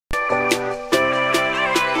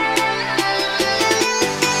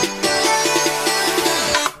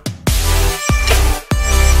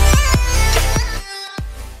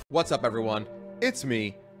What's up, everyone? It's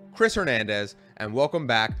me, Chris Hernandez, and welcome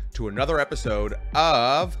back to another episode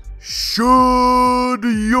of Should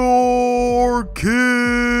Your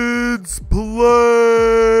Kids Play?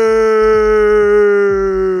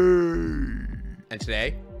 And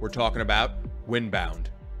today we're talking about Windbound.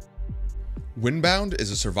 Windbound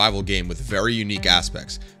is a survival game with very unique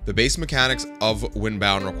aspects. The base mechanics of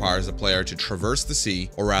Windbound requires the player to traverse the sea,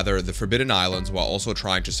 or rather the Forbidden Islands, while also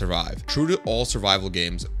trying to survive. True to all survival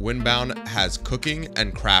games, Windbound has cooking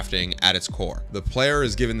and crafting at its core. The player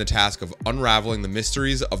is given the task of unraveling the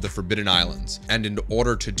mysteries of the Forbidden Islands, and in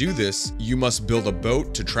order to do this, you must build a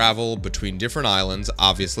boat to travel between different islands,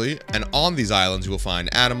 obviously, and on these islands you will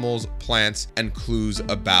find animals, plants, and clues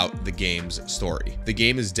about the game's story. The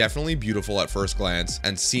game is definitely beautiful at first glance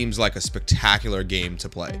and seems like a spectacular game to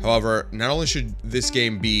play. However, not only should this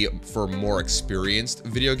game be for more experienced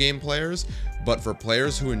video game players, but for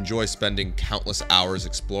players who enjoy spending countless hours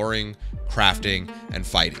exploring, crafting, and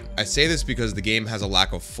fighting. I say this because the game has a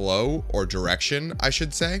lack of flow or direction, I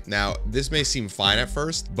should say. Now, this may seem fine at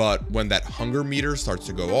first, but when that hunger meter starts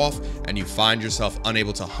to go off and you find yourself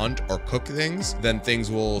unable to hunt or cook things, then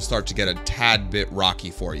things will start to get a tad bit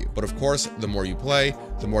rocky for you. But of course, the more you play,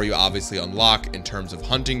 the more you obviously unlock in terms of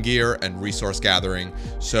hunting gear and resource gathering,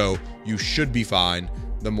 so you should be fine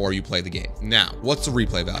the more you play the game. Now, what's the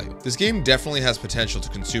replay value? This game definitely has potential to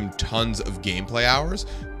consume tons of gameplay hours,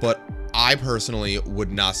 but I personally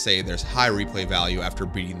would not say there's high replay value after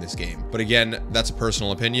beating this game. But again, that's a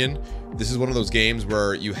personal opinion. This is one of those games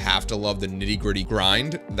where you have to love the nitty-gritty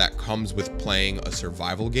grind that comes with playing a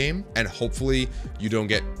survival game, and hopefully you don't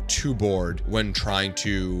get too bored when trying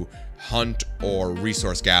to hunt or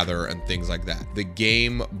resource gather and things like that. The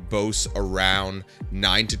game boasts around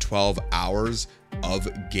 9 to 12 hours of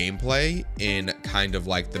gameplay in kind of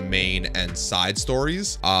like the main and side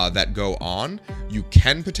stories that go on. You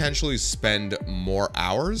can potentially spend more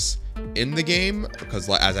hours in the game because,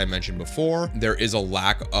 as I mentioned before, there is a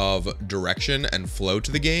lack of direction and flow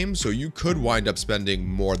to the game, so you could wind up spending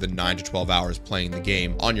more than 9 to 12 hours playing the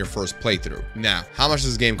game on your first playthrough. Now, how much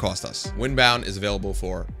does this game cost us? Windbound is available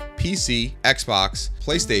for PC, Xbox,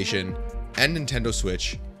 PlayStation, and Nintendo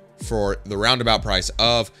Switch for the roundabout price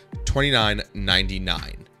of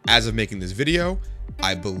 $29.99. As of making this video,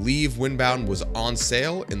 I believe Windbound was on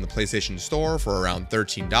sale in the PlayStation Store for around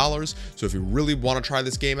 $13. So if you really want to try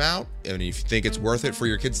this game out, and if you think it's worth it for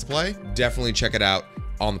your kids to play, definitely check it out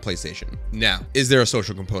on the PlayStation. Now, is there a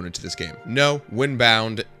social component to this game? No,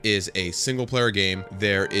 Windbound is a single player game.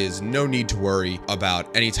 There is no need to worry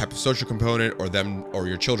about any type of social component or them or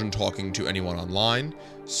your children talking to anyone online.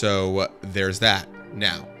 So there's that.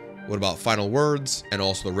 Now, what about final words and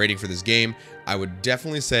also the rating for this game? I would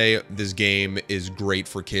definitely say this game is great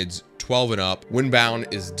for kids 12 and up.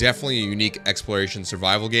 Windbound is definitely a unique exploration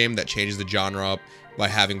survival game that changes the genre up by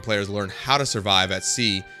having players learn how to survive at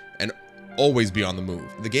sea and always be on the move.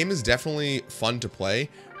 The game is definitely fun to play,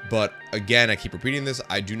 but again, I keep repeating this,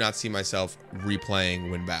 I do not see myself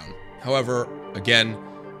replaying Windbound. However, again,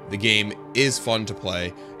 the game is fun to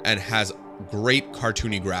play and has great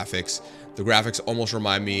cartoony graphics. The graphics almost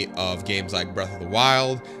remind me of games like Breath of the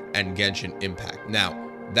Wild and Genshin Impact. Now,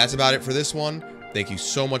 that's about it for this one. Thank you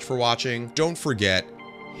so much for watching. Don't forget,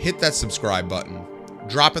 hit that subscribe button,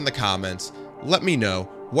 drop in the comments, let me know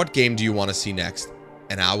what game do you want to see next,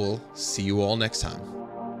 and I will see you all next time.